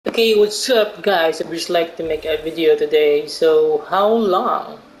Okay, what's up guys? I'd just like to make a video today. So, how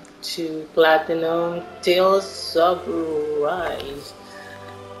long to platinum Tales of Rise?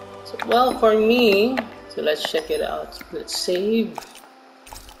 So, well, for me, so let's check it out. Let's save.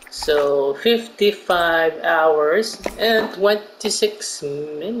 So, 55 hours and 26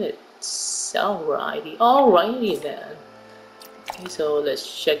 minutes. Alrighty then. Okay, so let's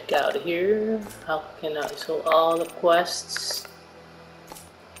check out here. How can I? So, all the quests.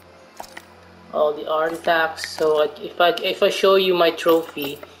 All the artifacts. So if I show you my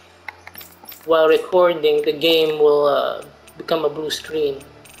trophy while recording, the game will become a blue screen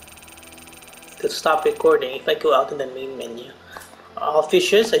to stop recording. If I go out in the main menu, all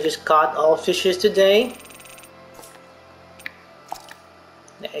fishes. I just caught all fishes today.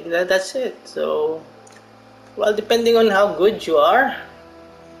 That's it. So, well, depending on how good you are,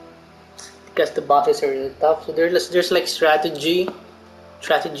 because the bosses are really tough. So there's like strategies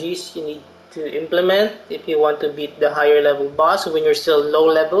you need to implement if you want to beat the higher level boss when you're still low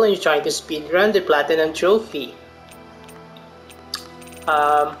level and you're trying to speedrun the platinum trophy.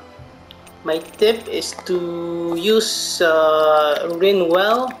 My tip is to use Rin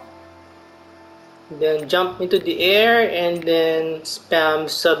well, then jump into the air and then spam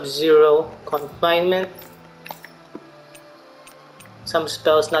Sub-Zero confinement. Some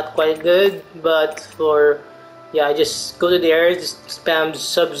spells not quite good, but I just go to the air, just spam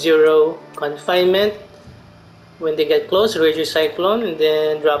Sub-Zero confinement. When they get close, Rage your Cyclone, and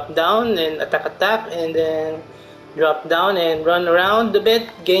then drop down and attack, and then drop down and run around a bit,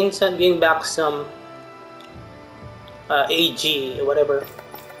 gain back some AG or whatever.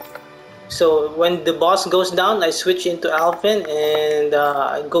 So when the boss goes down, I switch into Alphen and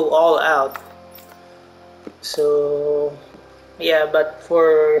I go all out. So yeah, but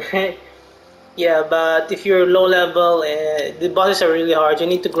for yeah, but if you're low level, the bosses are really hard. You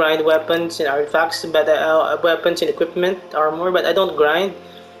need to grind weapons and artifacts, but weapons and equipment, armor. But I don't grind,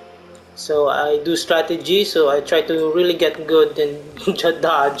 so I do strategy. So I try to really get good and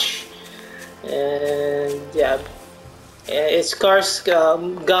dodge. And yeah, it's scarce.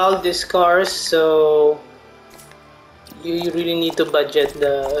 Gold is scarce, so you really need to budget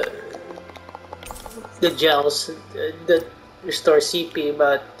the gels that restore CP.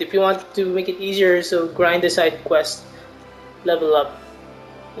 But if you want to make it easier, so grind the side quest, level up.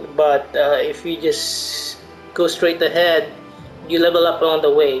 But if you just go straight ahead, you level up along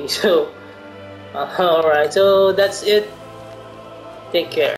the way. So alright, so that's it. Take care.